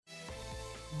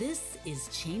This is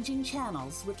Changing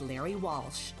Channels with Larry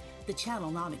Walsh, the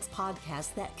Channelnomics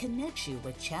podcast that connects you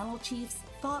with channel chiefs,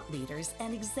 thought leaders,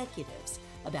 and executives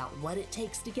about what it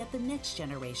takes to get the next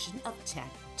generation of tech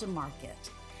to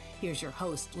market. Here's your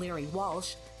host, Larry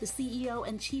Walsh, the CEO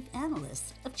and Chief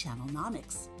Analyst of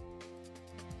Channelnomics.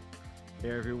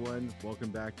 Hey everyone, welcome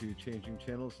back to Changing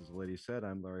Channels. As the lady said,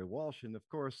 I'm Larry Walsh, and of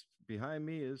course, behind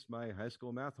me is my high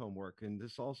school math homework, and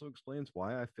this also explains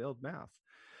why I failed math.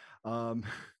 Um,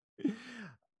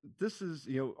 this is,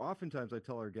 oftentimes I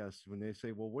tell our guests when they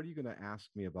say, well, what are you going to ask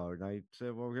me about? And I say,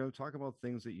 well, we're going to talk about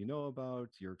things that you know about,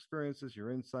 your experiences,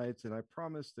 your insights, and I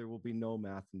promise there will be no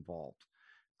math involved.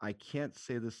 I can't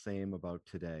say the same about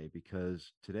today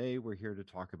because today we're here to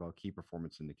talk about key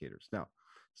performance indicators. Now,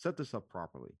 set this up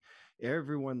properly.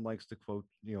 Everyone likes to quote,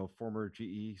 former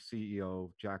GE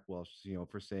CEO Jack Welch,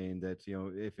 for saying that,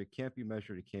 if it can't be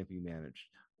measured, it can't be managed.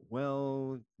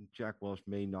 Well, Jack Welch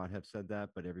may not have said that,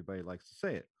 but everybody likes to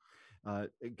say it. A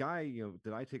guy,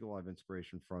 that I take a lot of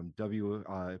inspiration from,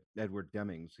 Edward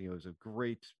Demings, is a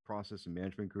great process and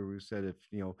management guru, said if,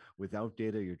 without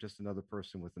data, you're just another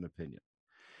person with an opinion.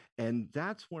 And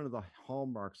that's one of the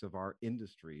hallmarks of our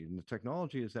industry and the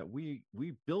technology is that we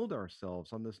build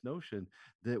ourselves on this notion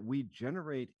that we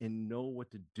generate and know what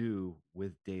to do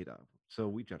with data. So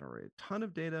we generate a ton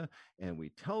of data and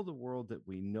we tell the world that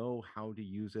we know how to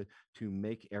use it to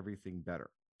make everything better.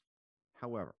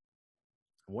 However,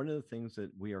 one of the things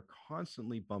that we are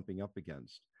constantly bumping up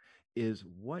against is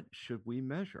what should we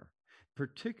measure,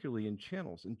 particularly in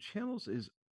channels. And channels is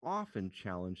often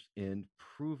challenged in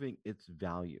proving its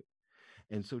value.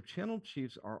 And so channel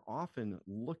chiefs are often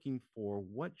looking for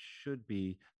what should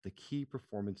be the key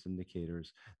performance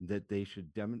indicators that they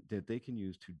that they can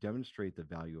use to demonstrate the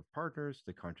value of partners,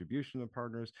 the contribution of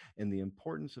partners, and the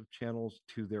importance of channels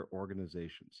to their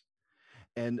organizations.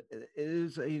 And it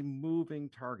is a moving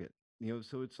target.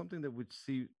 So it's something that would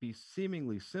be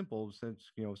seemingly simple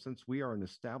since we are an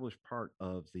established part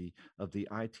of the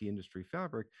IT industry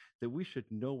fabric, that we should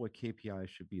know what KPIs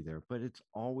should be there. But it's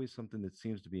always something that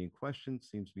seems to be in question,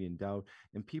 seems to be in doubt,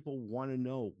 and people want to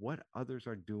know what others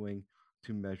are doing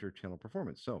to measure channel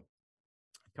performance. So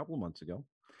a couple of months ago,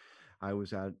 I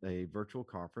was at a virtual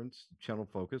conference, Channel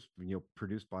Focus,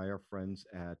 produced by our friends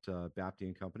at Bapty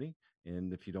and Company.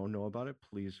 And if you don't know about it,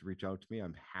 please reach out to me.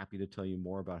 I'm happy to tell you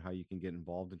more about how you can get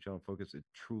involved in Channel Focus. It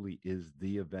truly is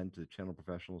the event that channel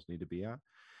professionals need to be at.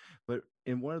 But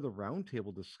in one of the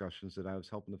roundtable discussions that I was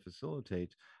helping to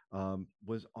facilitate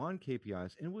was on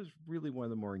KPIs, and it was really one of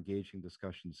the more engaging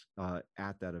discussions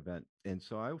at that event. And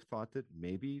so I thought that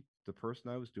maybe the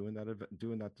person I was doing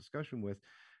that discussion with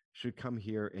should come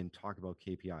here and talk about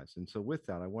KPIs. And so with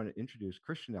that, I want to introduce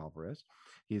Christian Alvarez.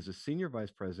 He is a Senior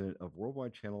Vice President of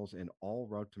Worldwide Channels and All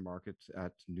Route to Markets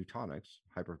at Nutanix,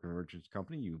 hyperconvergence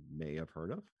company you may have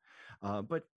heard of.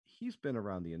 But he's been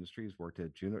around the industry. He's worked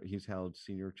at Juniper. He's held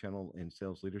senior channel and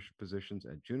sales leadership positions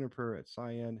at Juniper, at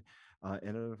Cyan, and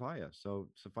at Avaya. So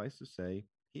suffice to say,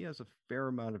 he has a fair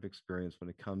amount of experience when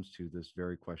it comes to this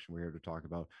very question we're here to talk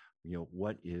about,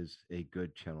 what is a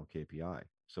good channel KPI?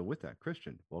 So with that,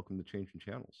 Christian, welcome to Changing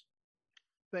Channels.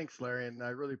 Thanks, Larry, and I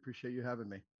really appreciate you having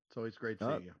me. It's always great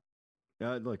seeing you.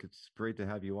 Look, it's great to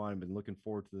have you on. I've been looking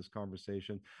forward to this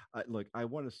conversation. Look, I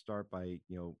want to start by,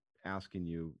 asking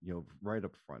you, right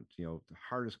up front, the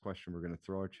hardest question we're going to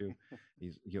throw at you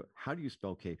is, how do you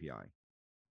spell KPI?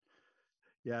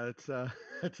 Yeah, it's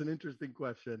an interesting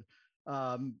question.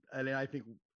 And I think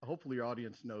hopefully your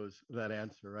audience knows that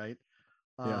answer, right?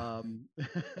 Yeah.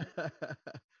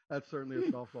 That's certainly a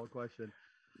softball question.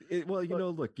 Look, we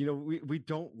don't like to, we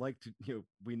don't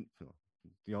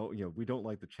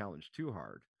like the challenge too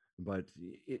hard, but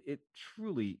it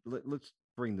truly, let's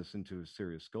bring this into a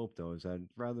serious scope though, is that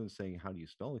rather than saying, how do you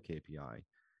spell a KPI,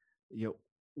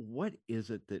 what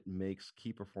is it that makes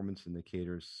key performance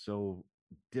indicators so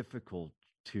difficult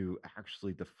to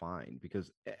actually define? Because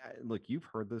look, you've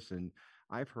heard this and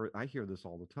I hear this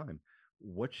all the time.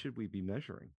 What should we be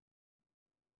measuring?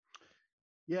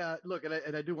 Yeah, look,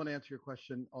 and I do want to answer your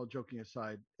question, all joking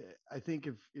aside. I think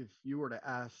if you were to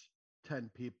ask 10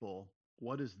 people,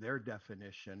 what is their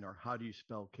definition or how do you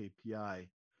spell KPI?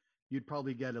 You'd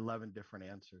probably get 11 different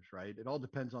answers, right? It all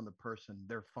depends on the person,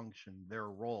 their function, their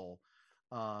role,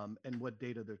 and what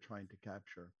data they're trying to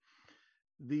capture.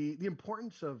 The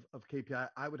importance of KPI,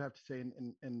 I would have to say,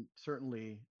 and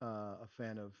certainly a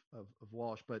fan of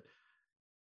Walsh, but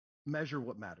measure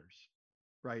what matters,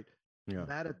 right? Yeah.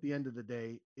 That at the end of the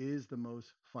day is the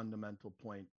most fundamental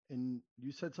point. And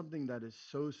you said something that is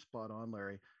so spot on,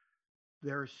 Larry.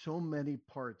 There are so many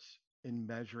parts in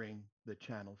measuring the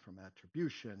channel, from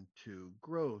attribution to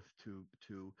growth to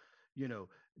you know,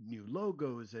 new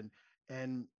logos and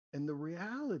and the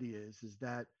reality is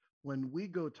that when we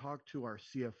go talk to our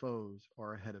CFOs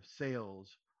or our head of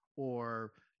sales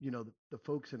or the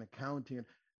folks in accounting,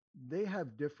 they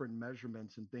have different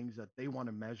measurements and things that they want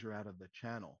to measure out of the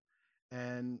channel.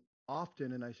 And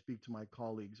often, and I speak to my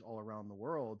colleagues all around the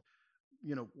world,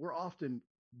 we're often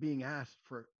being asked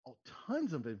for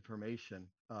tons of information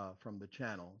from the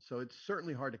channel. So it's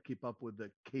certainly hard to keep up with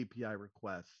the KPI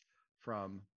requests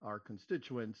from our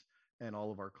constituents and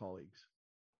all of our colleagues.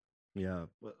 Yeah,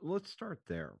 let's start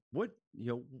there.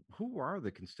 Who are the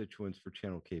constituents for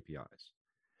channel KPIs?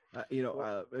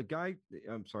 Well, A guy,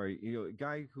 I'm sorry, a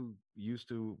guy who used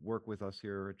to work with us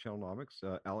here at Channelnomics,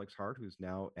 Alex Hart, who's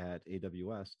now at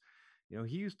AWS,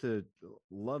 he used to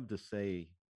love to say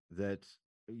that,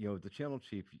 the channel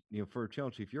chief, for a channel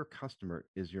chief, your customer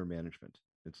is your management.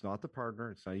 It's not the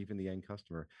partner. It's not even the end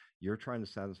customer. You're trying to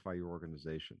satisfy your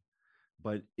organization.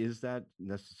 But is that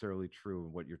necessarily true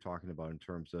in what you're talking about in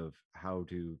terms of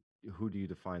who do you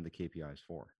define the KPIs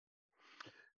for?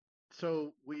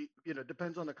 so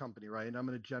depends on the company, right? And I'm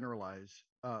going to generalize.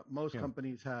 Most Yeah.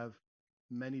 companies have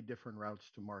many different routes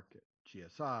to market.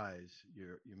 GSIs,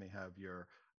 you may have your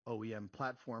OEM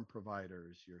platform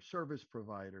providers, your service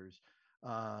providers,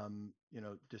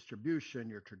 distribution,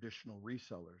 your traditional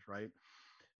resellers, right?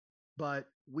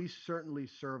 But we certainly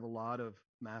serve a lot of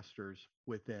masters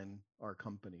within our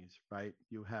companies, right?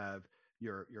 You have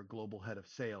your global head of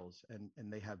sales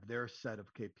and they have their set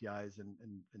of KPIs and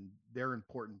their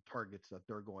important targets that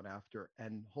they're going after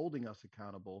and holding us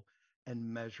accountable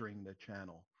and measuring the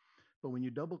channel. But when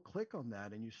you double click on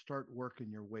that and you start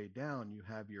working your way down, you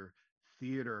have your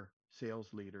theater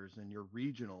sales leaders and your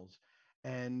regionals.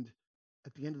 And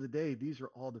at the end of the day, these are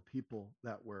all the people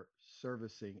that we're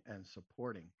servicing and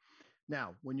supporting.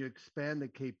 Now, when you expand the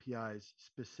KPIs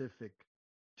specific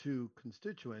to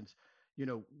constituents,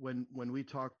 when we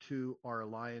talk to our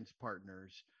alliance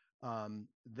partners,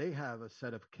 they have a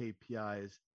set of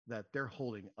KPIs that they're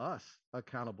holding us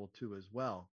accountable to as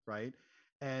well, right?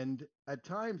 And at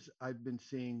times, I've been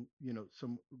seeing,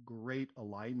 some great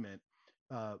alignment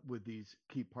with these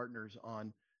key partners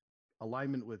on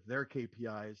alignment with their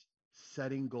KPIs,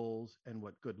 setting goals and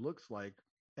what good looks like,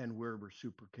 and we're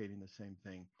reciprocating the same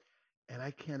thing. And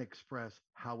I can't express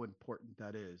how important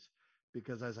that is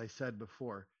because, as I said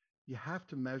before, you have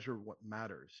to measure what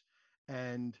matters.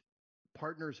 And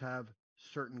partners have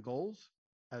certain goals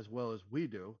as well as we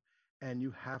do. And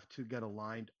you have to get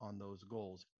aligned on those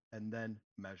goals and then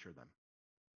measure them.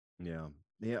 Yeah.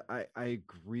 Yeah, I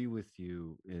agree with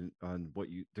you in on what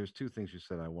you there's two things you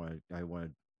said I want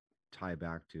to tie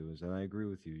back to is and I agree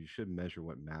with you. You should measure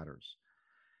what matters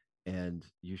and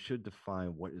you should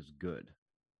define what is good.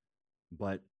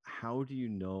 But how do you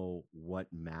know what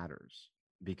matters?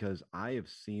 Because I have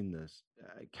seen this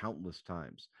countless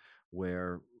times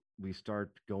where we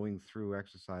start going through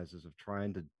exercises of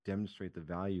trying to demonstrate the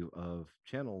value of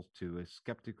channels to a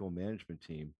skeptical management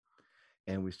team.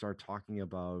 And we start talking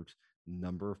about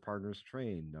number of partners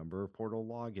trained, number of portal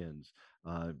logins,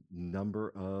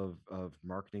 number of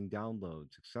marketing downloads,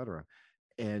 etc.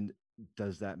 And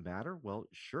does that matter? Well,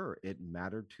 sure, it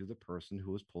mattered to the person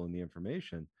who was pulling the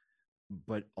information,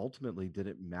 but ultimately, did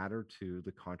it matter to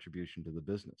the contribution to the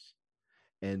business?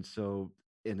 And so,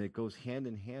 and it goes hand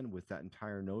in hand with that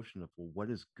entire notion of, well, what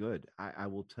is good? I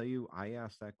will tell you, I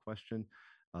asked that question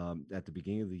at the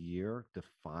beginning of the year,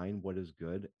 define what is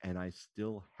good. And I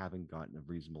still haven't gotten a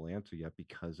reasonable answer yet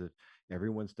because of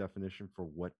everyone's definition for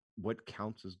what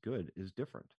counts as good is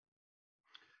different.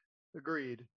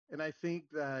 Agreed. And I think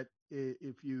that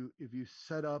if you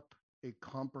set up a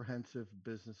comprehensive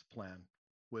business plan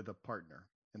with a partner,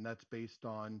 and that's based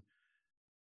on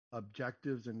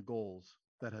objectives and goals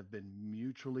that have been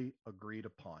mutually agreed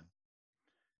upon,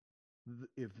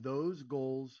 if those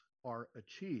goals are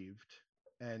achieved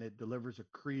and it delivers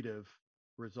accretive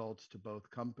results to both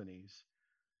companies,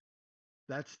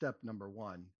 that's step number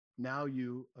one. Now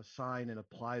you assign and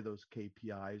apply those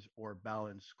KPIs or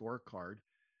balanced scorecard.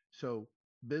 So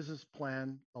business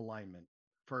plan alignment,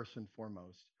 first and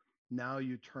foremost. Now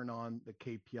you turn on the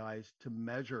KPIs to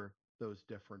measure those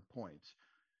different points.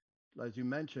 As you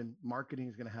mentioned, marketing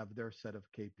is going to have their set of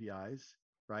KPIs,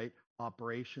 right?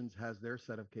 Operations has their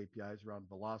set of KPIs around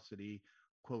velocity,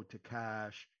 quote to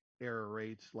cash, error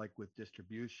rates, like with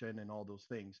distribution and all those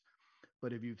things.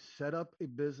 But if you've set up a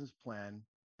business plan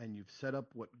and you've set up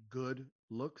what good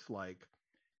looks like,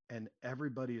 and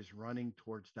everybody is running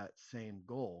towards that same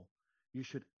goal, you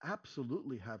should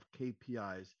absolutely have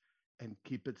KPIs and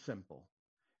keep it simple.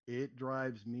 It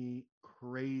drives me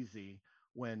crazy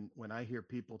when I hear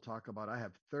people talk about I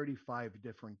have 35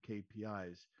 different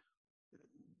KPIs.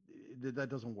 that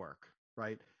doesn't work,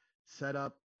 right? Set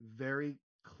up very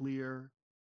clear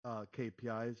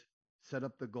KPIs, set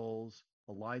up the goals,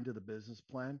 align to the business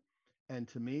plan. And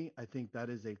to me, I think that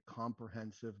is a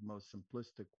comprehensive, most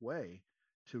simplistic way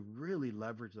to really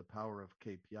leverage the power of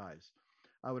KPIs.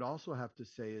 I would also have to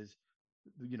say is,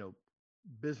 you know,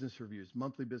 business reviews,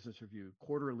 monthly business review,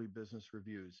 quarterly business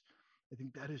reviews. I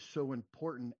think that is so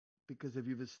important because if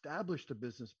you've established a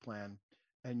business plan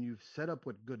and you've set up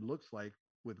what good looks like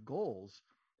with goals,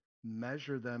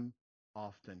 measure them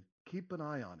often. Keep an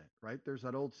eye on it, right? There's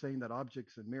that old saying that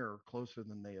objects in mirror are closer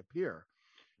than they appear.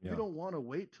 You Yeah. don't want to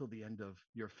wait till the end of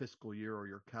your fiscal year or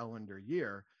your calendar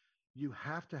year. You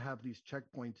have to have these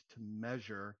checkpoints to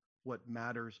measure what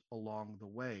matters along the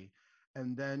way.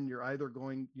 And then you're either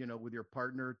going, with your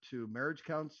partner to marriage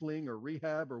counseling or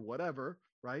rehab or whatever,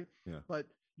 right? Yeah. But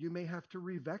you may have to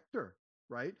revector,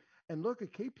 right? And look, a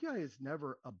KPI is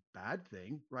never a bad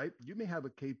thing, right? You may have a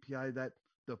KPI that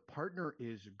the partner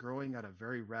is growing at a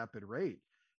very rapid rate.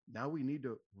 Now we need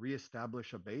to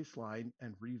reestablish a baseline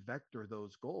and revector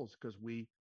those goals because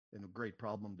and a great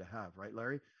problem to have, right,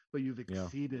 Larry? But you've Yeah.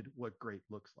 exceeded what great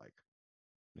looks like.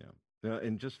 Yeah.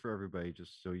 And just for everybody,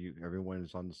 just so everyone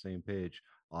is on the same page,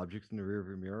 objects in the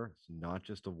rearview mirror, it's not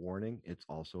just a warning, it's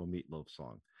also a Meatloaf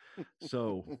song.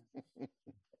 So,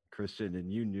 Christian,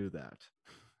 and you knew that.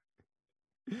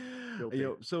 Guilty.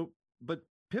 But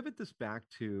pivot this back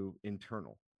to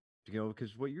internal,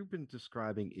 because what you've been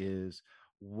describing is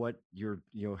what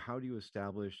how do you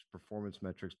establish performance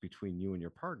metrics between you and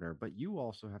your partner, but you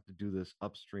also have to do this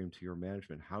upstream to your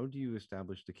management. How do you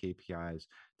establish the KPIs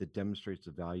that demonstrates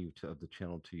the value of the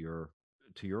channel to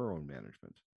your own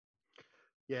management?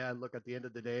 Yeah, look, at the end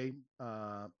of the day,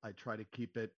 I try to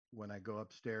keep it when I go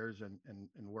upstairs and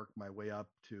work my way up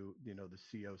to, the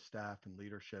CEO staff and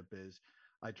leadership is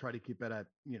I try to keep it at,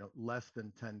 less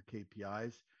than 10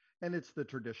 KPIs. And it's the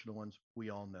traditional ones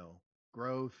we all know: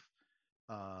 growth,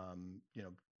 you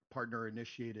know, partner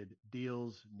initiated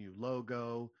deals, new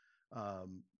logo,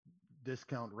 um,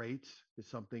 discount rates is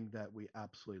something that we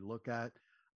absolutely look at.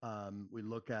 We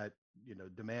look at,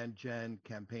 demand gen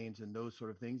campaigns and those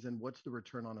sort of things. And what's the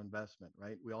return on investment,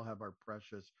 right? We all have our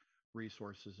precious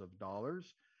resources of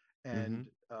dollars. Mm-hmm. And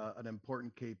an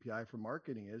important KPI for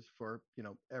marketing is for,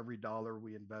 every dollar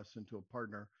we invest into a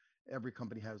partner, every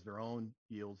company has their own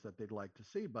yields that they'd like to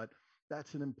see, but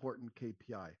that's an important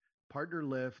KPI. Partner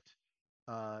lift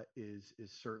is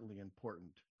certainly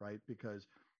important, right? Because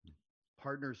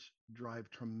partners drive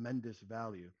tremendous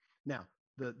value. Now,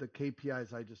 the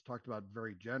KPIs I just talked about,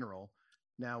 very general.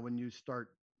 Now, when you start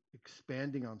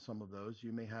expanding on some of those,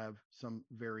 you may have some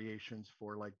variations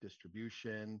for like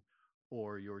distribution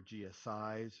or your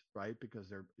GSIs, right? Because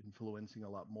they're influencing a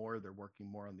lot more. They're working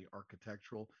more on the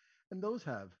architectural, and those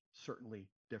have certainly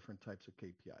different types of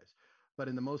KPIs. But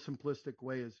in the most simplistic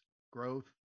way is growth,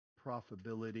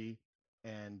 profitability,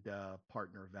 and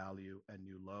partner value and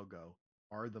new logo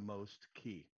are the most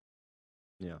key.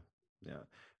 Yeah, yeah.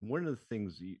 One of the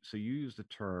things, so you use the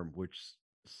term which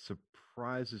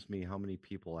surprises me how many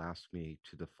people ask me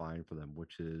to define for them,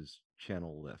 which is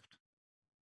channel lift.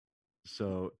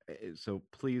 So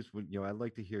please, I'd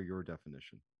like to hear your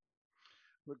definition.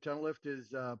 Look, channel lift is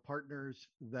partners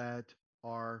that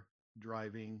are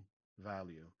driving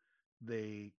value.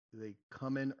 They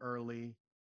come in early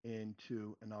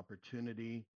into an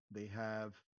opportunity. They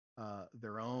have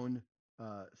their own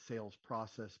sales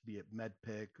process, be it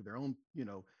MedPick, their own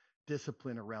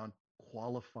discipline around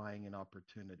qualifying an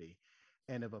opportunity.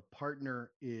 And if a partner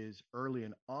is early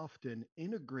and often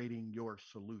integrating your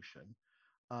solution,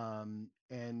 and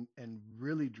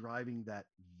really driving that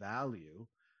value,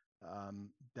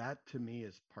 that to me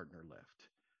is partner lift.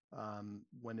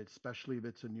 When it's, especially if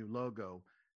it's a new logo,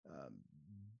 um,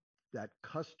 that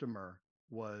customer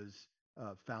was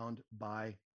found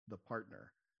by the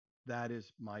partner. That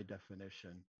is my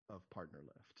definition of partner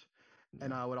lift.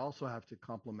 And Yeah, I would also have to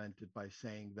complement it by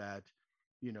saying that,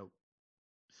 you know,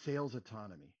 sales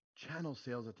autonomy, channel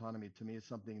sales autonomy to me is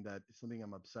something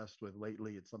I'm obsessed with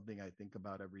lately. It's something I think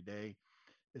about every day,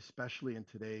 especially in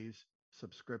today's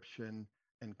subscription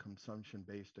and consumption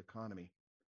based economy.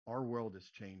 Our world is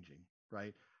changing,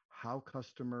 right? How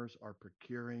customers are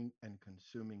procuring and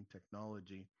consuming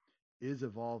technology is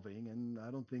evolving. And I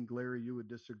don't think, Larry, you would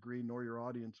disagree, nor your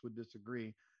audience would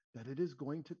disagree, that it is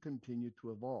going to continue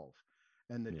to evolve.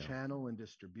 And the yeah, channel and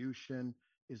distribution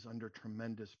is under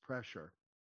tremendous pressure.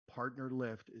 Partner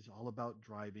lift is all about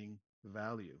driving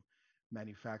value.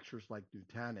 Manufacturers like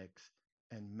Nutanix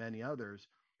and many others,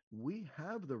 we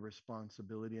have the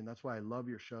responsibility, and that's why I love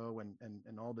your show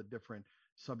and all the different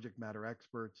subject matter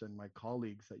experts and my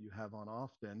colleagues that you have on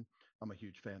often. I'm a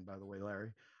huge fan, by the way,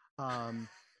 Larry. Um,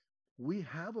 we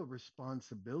have a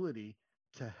responsibility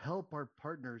to help our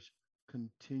partners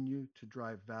continue to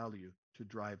drive value, to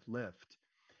drive lift.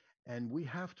 And we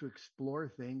have to explore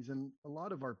things. And a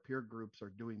lot of our peer groups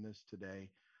are doing this today,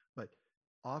 but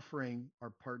offering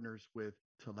our partners with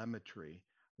telemetry,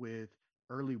 with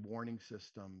early warning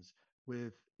systems,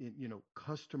 with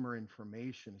customer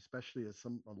information, especially as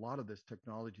a lot of this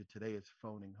technology today is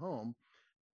phoning home,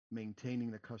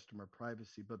 maintaining the customer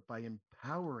privacy, but by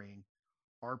empowering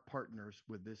our partners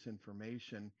with this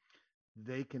information,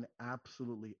 they can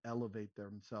absolutely elevate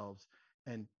themselves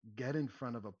and get in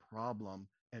front of a problem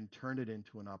and turn it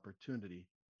into an opportunity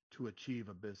to achieve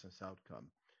a business outcome.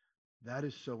 That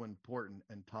is so important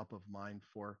and top of mind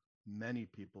for many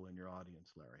people in your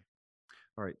audience, Larry.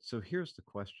 All right. So here's the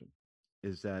question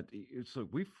is that, so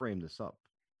we framed this up,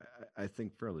 I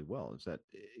think fairly well, is that,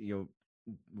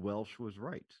 Welsh was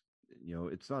right.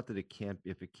 It's not that it can't,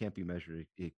 if it can't be measured,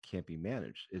 it can't be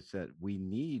managed. It's that we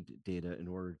need data in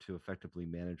order to effectively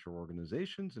manage our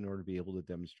organizations in order to be able to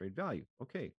demonstrate value.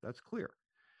 Okay, that's clear.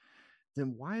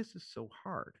 Then why is this so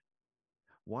hard?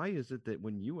 Why is it that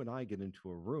when you and I get into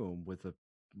a room with a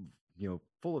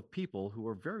full of people who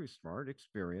are very smart,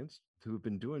 experienced, who have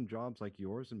been doing jobs like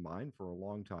yours and mine for a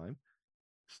long time,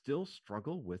 still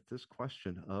struggle with this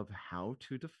question of how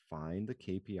to define the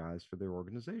KPIs for their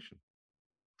organization?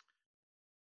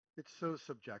 It's so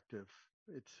subjective.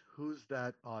 It's who's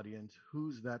that audience,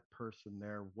 who's that person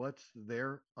there, what's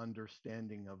their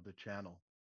understanding of the channel.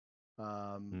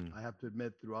 I have to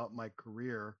admit, throughout my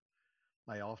career,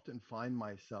 I often find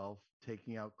myself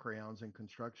taking out crayons and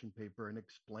construction paper and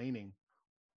explaining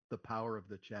the power of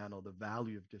the channel, the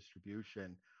value of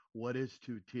distribution, what is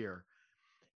two-tier.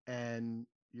 And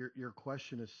your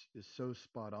question is so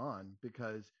spot on,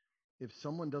 because if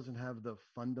someone doesn't have the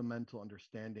fundamental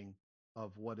understanding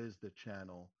of what is the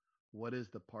channel, what is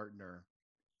the partner,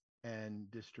 and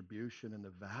distribution and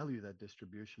the value that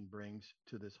distribution brings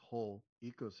to this whole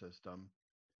ecosystem,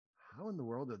 how in the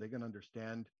world are they going to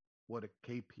understand what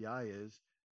a KPI is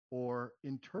or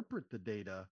interpret the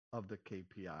data of the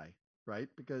KPI, right?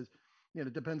 Because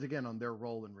it depends again on their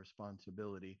role and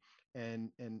responsibility.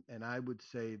 And I would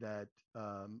say that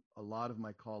a lot of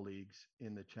my colleagues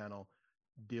in the channel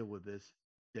deal with this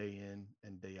day in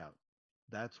and day out.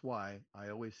 That's why I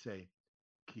always say,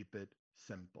 keep it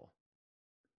simple.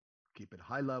 Keep it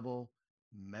high level,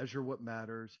 measure what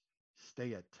matters,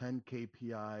 stay at 10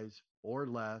 KPIs or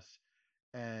less,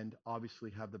 and obviously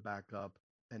have the backup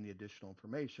and the additional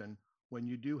information when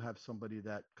you do have somebody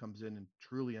that comes in and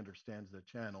truly understands the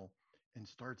channel and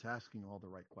starts asking all the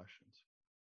right questions.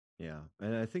 Yeah,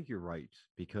 and I think you're right,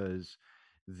 because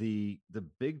the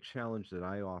big challenge that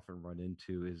I often run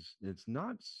into is it's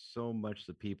not so much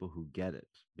the people who get it,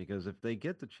 because if they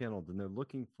get the channel, then they're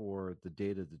looking for the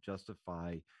data to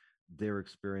justify their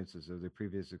experiences or their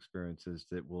previous experiences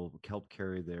that will help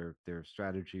carry their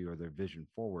strategy or their vision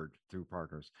forward through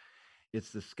partners.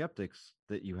 It's the skeptics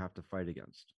that you have to fight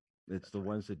against. It's That's the right.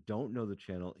 ones that don't know the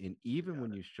channel. And even Got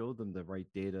when it. you show them the right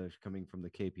data coming from the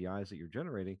KPIs that you're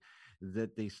generating,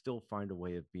 that they still find a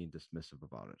way of being dismissive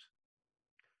about it.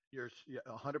 You're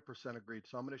 100% agreed.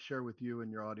 So I'm going to share with you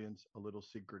and your audience a little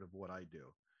secret of what I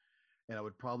do. And I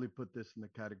would probably put this in the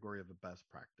category of a best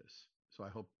practice. So I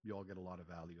hope you all get a lot of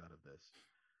value out of this.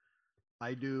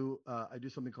 I do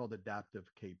something called adaptive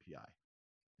KPI,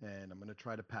 and I'm going to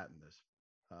try to patent this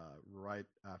right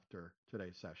after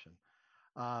today's session.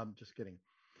 Just kidding.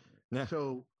 Yeah.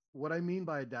 So what I mean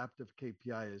by adaptive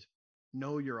KPI is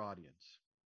know your audience.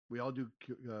 We all do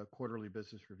quarterly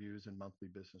business reviews and monthly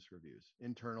business reviews,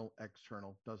 internal,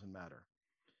 external, doesn't matter.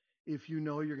 If you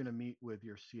know you're going to meet with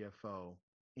your CFO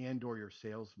and or your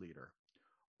sales leader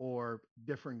or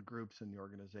different groups in the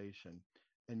organization,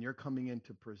 and you're coming in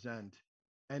to present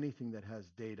anything that has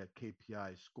data,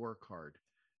 KPI, scorecard,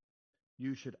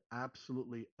 you should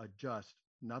absolutely adjust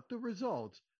not the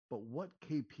results, but what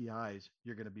KPIs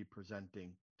you're going to be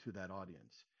presenting to that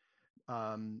audience.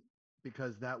 Um,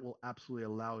 because that will absolutely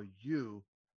allow you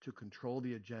to control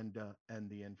the agenda and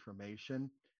the information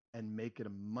and make it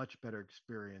a much better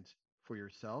experience for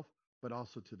yourself, but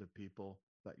also to the people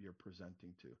that you're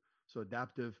presenting to. So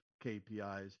adaptive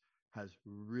KPIs has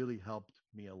really helped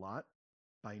me a lot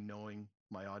by knowing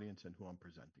my audience and who I'm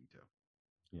presenting to.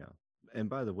 Yeah. And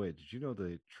by the way, did you know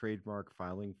the trademark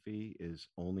filing fee is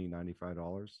only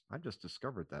 $95? I just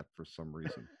discovered that for some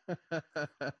reason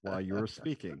while you were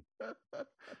speaking.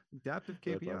 Adaptive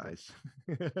That's awesome.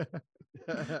 KPIs.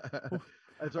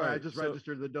 That's all All right. I right. just So,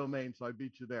 registered the domain, so I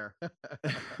beat you there.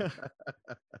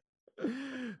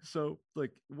 So,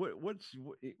 like,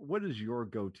 what is your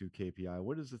go-to KPI?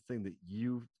 What is the thing that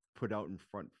you put out in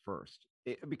front first?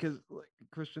 Because, like,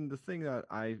 Christian, the thing that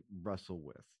I wrestle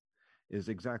with is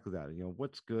exactly that.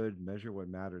 What's good, measure what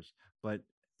matters, but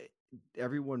eh,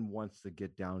 everyone wants to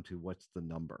get down to what's the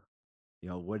number.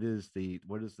 What is the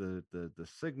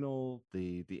signal,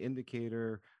 the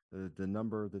indicator, the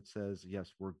number that says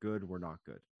yes, we're good, we're not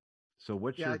good. So,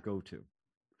 what's Yeah, your go-to?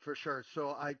 for sure.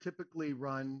 So I typically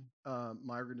run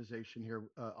my organization here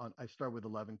on. I start with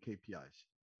 11 KPIs,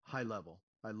 high level.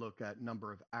 I look at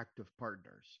number of active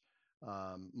partners.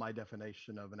 My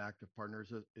definition of an active partner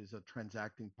is a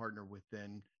transacting partner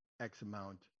within X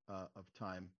amount of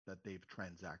time that they've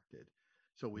transacted.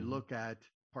 So we Hmm. look at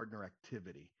partner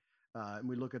activity, and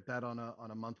we look at that on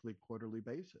a monthly, quarterly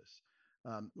basis.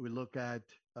 We look at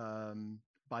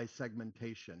by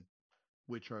segmentation,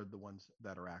 which are the ones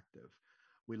that are active.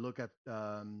 We look at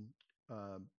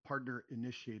partner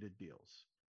initiated deals.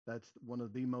 That's one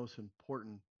of the most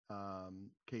important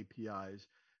KPIs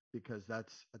because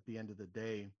that's at the end of the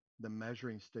day the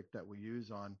measuring stick that we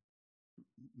use on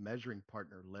measuring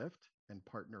partner lift and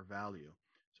partner value.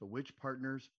 So which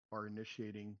partners are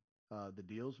initiating the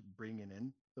deals, bringing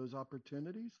in those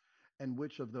opportunities, and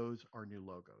which of those are new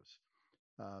logos.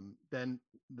 Then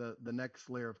the next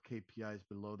layer of KPIs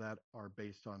below that are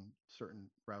based on certain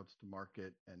routes to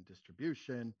market and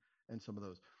distribution and some of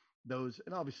those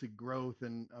and obviously growth.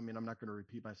 And I mean, I'm not going to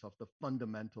repeat myself. The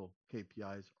fundamental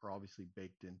KPIs are obviously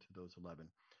baked into those 11,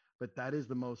 but that is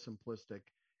the most simplistic.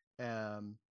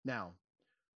 Now,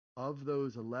 of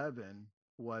those 11,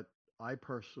 what I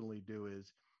personally do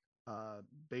is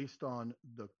based on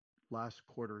the last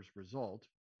quarter's result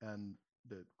and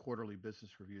the quarterly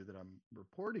business review that I'm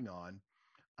reporting on,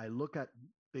 I look at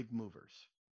big movers,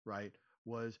 right?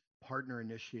 Was partner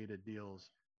initiated deals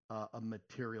a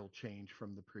material change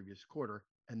from the previous quarter?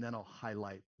 And then I'll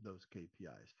highlight those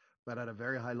KPIs. But at a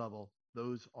very high level,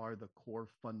 those are the core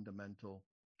fundamental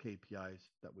KPIs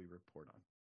that we report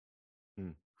on.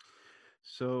 Hmm.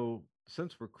 So,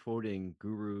 since we're quoting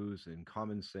gurus and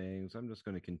common sayings, I'm just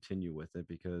going to continue with it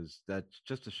because that's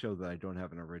just to show that I don't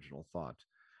have an original thought.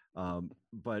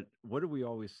 But what do we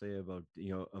always say about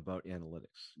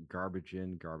analytics? Garbage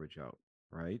in, garbage out,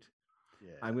 right?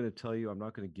 I'm Yeah. going to tell you, I'm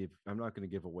not going to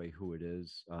give away who it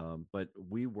is. But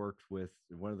we worked with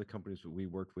one of the companies that we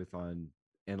worked with on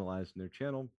analyzing their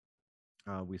channel.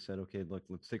 We said, okay, look,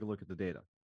 let's take a look at the data,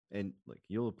 and like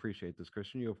you'll appreciate this,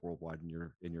 Christian. You have worldwide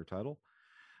in your title.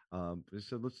 They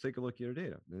said, let's take a look at your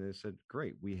data. And they said,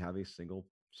 great, we have a single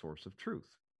source of truth.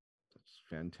 That's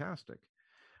fantastic.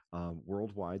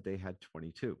 Worldwide, they had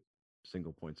 22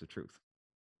 single points of truth.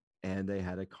 And they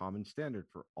had a common standard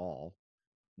for all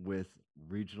with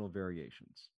regional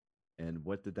variations. And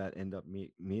what did that end up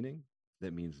meaning?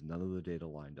 That means none of the data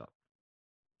lined up.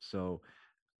 So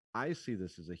I see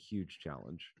this as a huge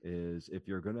challenge is if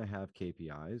you're going to have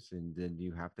KPIs and then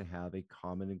you have to have a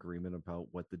common agreement about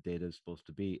what the data is supposed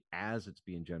to be as it's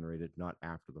being generated, not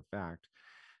after the fact.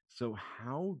 So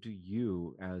how do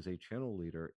you as a channel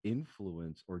leader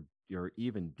influence or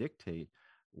even dictate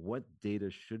what data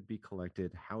should be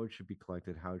collected, how it should be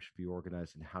collected, how it should be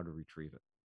organized, and how to retrieve it?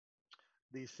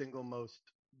 The single most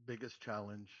biggest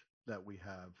challenge that we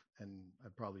have, and I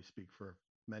probably speak for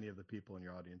many of the people in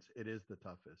your audience, it is the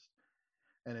toughest.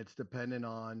 And it's dependent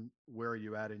on where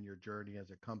you at in your journey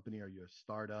as a company. Are you a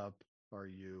startup? Are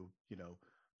you,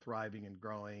 thriving and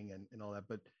growing and all that?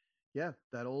 But yeah,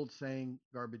 that old saying,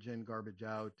 garbage in, garbage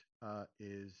out,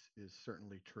 is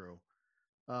certainly true.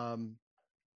 Um,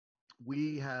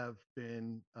 we have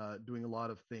been doing a lot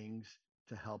of things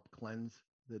to help cleanse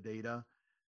the data,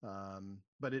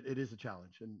 but it is a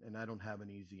challenge, and I don't have an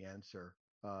easy answer.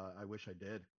 I wish I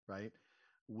did, right?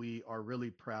 We are really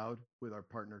proud with our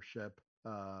partnership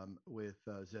with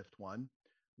Zift One.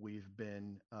 We've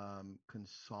been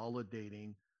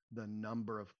consolidating the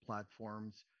number of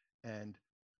platforms and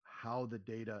how the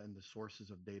data and the sources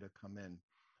of data come in.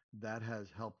 That has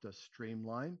helped us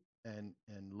streamline and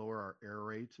lower our error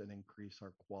rates and increase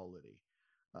our quality.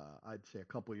 I'd say a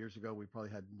couple of years ago, we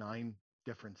probably had 9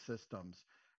 different systems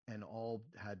and all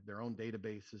had their own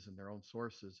databases and their own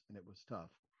sources, and it was tough.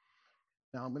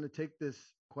 Now I'm going to take this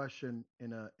question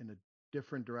in a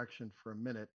different direction for a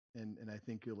minute, and I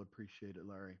think you'll appreciate it,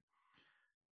 Larry.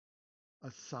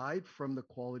 Aside from the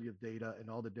quality of data and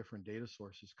all the different data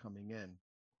sources coming in,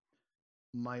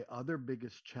 my other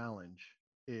biggest challenge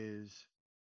is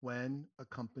when a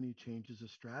company changes a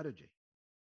strategy,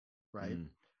 right? Mm,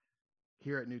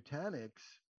 Here at Nutanix,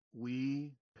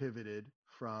 we pivoted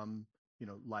from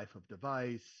life of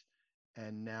device,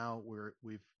 and now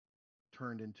we've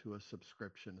turned into a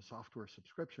software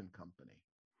subscription company.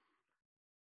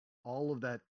 All of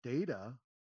that data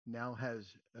now has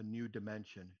a new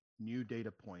dimension, new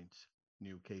data points,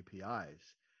 new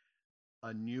KPIs,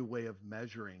 a new way of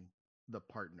measuring the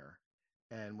partner.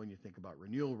 And when you think about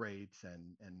renewal rates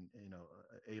and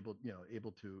able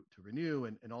to renew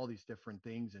and all these different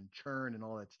things and churn and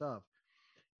all that stuff,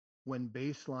 when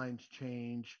baselines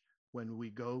change, when we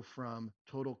go from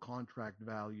total contract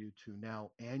value to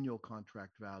now annual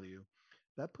contract value,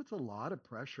 that puts a lot of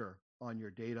pressure on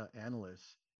your data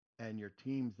analysts and your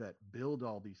teams that build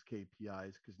all these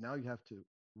KPIs, because now you have to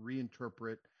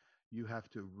reinterpret, you have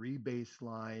to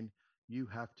rebaseline, you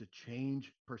have to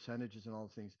change percentages and all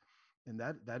those things. And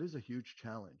that is a huge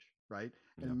challenge, right?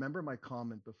 Yeah. And remember my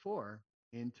comment before,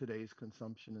 in today's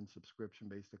consumption and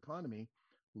subscription-based economy,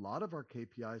 a lot of our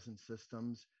KPIs and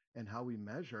systems and how we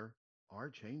measure are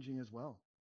changing as well.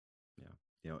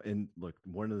 Yeah. And look,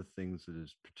 one of the things that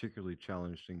is particularly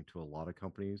challenging to a lot of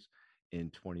companies in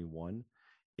 21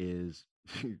 is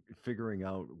figuring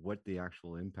out what the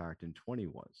actual impact in 20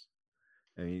 was.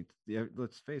 I mean,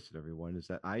 let's face it, everyone, is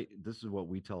that this is what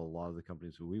we tell a lot of the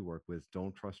companies who we work with: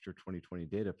 don't trust your 2020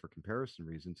 data for comparison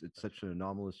reasons. It's such an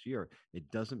anomalous year. It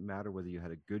doesn't matter whether you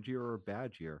had a good year or a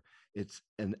bad year. It's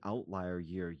an outlier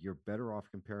year. You're better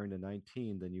off comparing to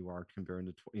 19 than you are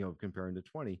comparing to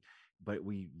 20. But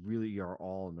we really are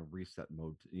all in the reset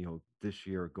mode, this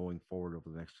year going forward over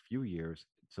the next few years.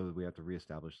 So that we have to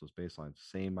reestablish those baselines.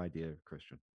 Same idea,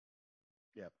 Christian.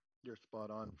 Yep, you're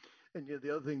spot on. And the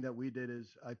other thing that we did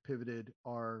is I pivoted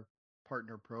our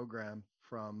partner program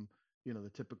from, the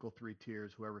typical 3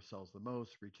 tiers, whoever sells the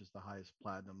most reaches the highest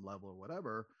platinum level or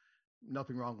whatever.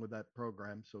 Nothing wrong with that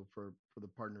program. So for the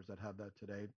partners that have that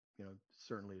today,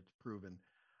 certainly it's proven.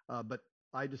 But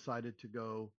I decided to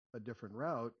go a different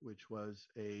route, which was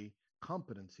a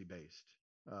competency-based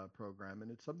program.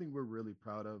 And it's something we're really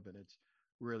proud of, and it's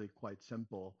really quite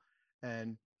simple.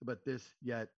 But this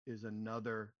yet is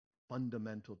another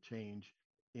fundamental change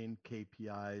in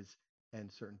KPIs and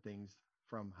certain things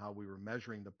from how we were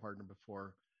measuring the partner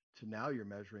before to now you're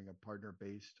measuring a partner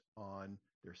based on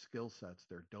their skill sets,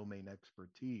 their domain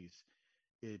expertise.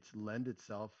 It's lend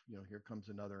itself, here comes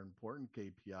another important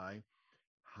KPI.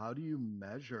 How do you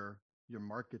measure your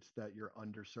markets that you're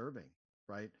underserving,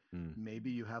 right?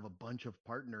 Maybe you have a bunch of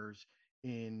partners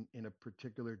in a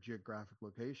particular geographic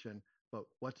location, but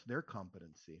what's their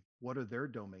competency? What are their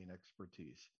domain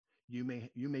expertise? You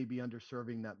may be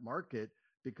underserving that market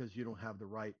because you don't have the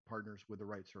right partners with the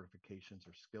right certifications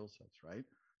or skill sets, right?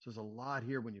 So there's a lot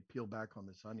here when you peel back on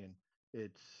this onion.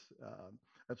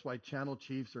 That's why channel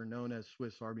chiefs are known as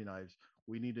Swiss Army knives.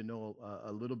 We need to know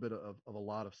a little bit of a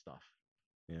lot of stuff.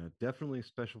 Yeah, definitely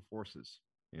special forces.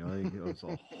 It's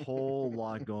a whole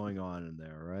lot going on in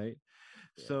there, right?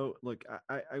 Yeah. So, look,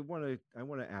 I want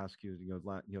to ask you,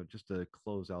 just to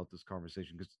close out this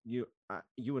conversation, because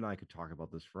you and I could talk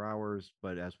about this for hours,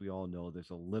 but as we all know, there's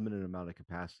a limited amount of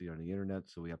capacity on the internet,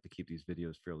 so we have to keep these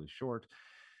videos fairly short.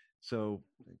 So,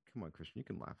 come on, Christian, you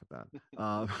can laugh at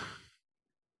that.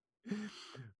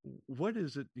 What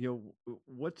is it?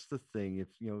 What's the thing if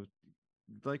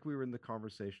like we were in the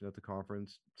conversation at the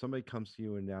conference, somebody comes to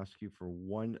you and asks you for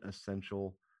one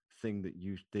essential thing that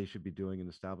they should be doing in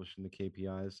establishing the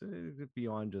KPIs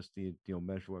beyond just the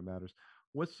measure what matters.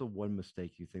 What's the one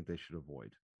mistake you think they should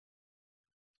avoid?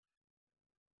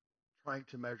 Trying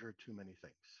to measure too many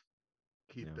things.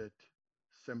 Keep it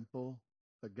simple.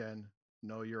 Again,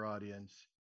 know your audience.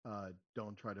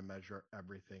 Don't try to measure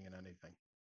everything and anything.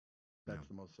 That's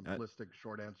the most simplistic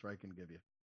short answer I can give you.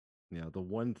 Yeah, the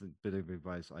one bit of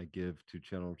advice I give to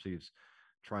channel chiefs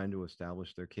trying to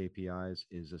establish their KPIs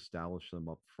is establish them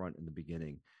up front in the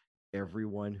beginning.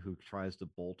 Everyone who tries to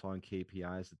bolt on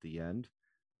KPIs at the end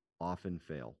often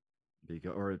fail.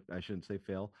 Or I shouldn't say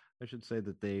fail. I should say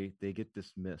that they get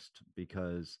dismissed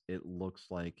because it looks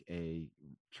like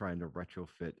trying to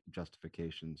retrofit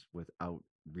justifications without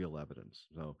real evidence.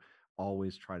 So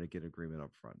always try to get agreement up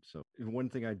front. So one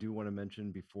thing I do want to mention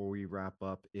before we wrap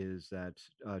up is that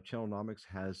Channelnomics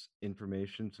has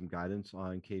information, some guidance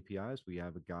on KPIs. We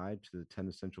have a guide to the 10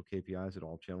 essential KPIs that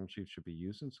all channel chiefs should be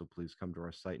using. So please come to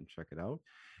our site and check it out.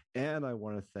 And I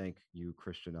want to thank you,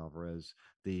 Christian Alvarez,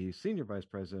 the Senior Vice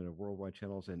President of Worldwide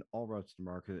Channels and All Routes to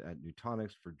Market at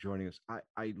Nutanix, for joining us.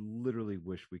 I literally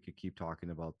wish we could keep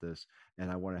talking about this, and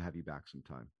I want to have you back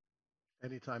sometime.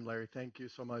 Anytime, Larry. Thank you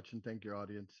so much, and thank your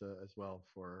audience as well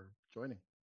for joining.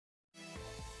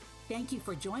 Thank you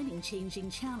for joining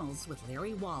Changing Channels with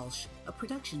Larry Walsh, a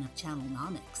production of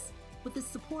Channelnomics, with the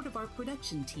support of our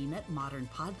production team at Modern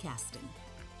Podcasting.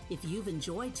 If you've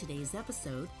enjoyed today's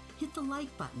episode, hit the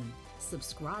like button,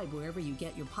 Subscribe wherever you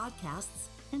get your podcasts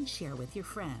and share with your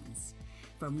friends.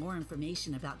 For more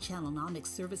information about Channelnomics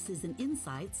services and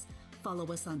insights, follow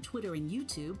us on Twitter and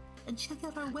YouTube, and check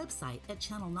out our website at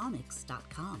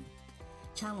channelnomics.com.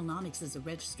 Channelnomics is a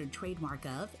registered trademark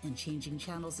of, and Changing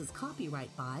Channels is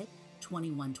copyright by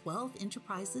 2112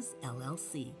 Enterprises,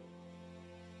 LLC.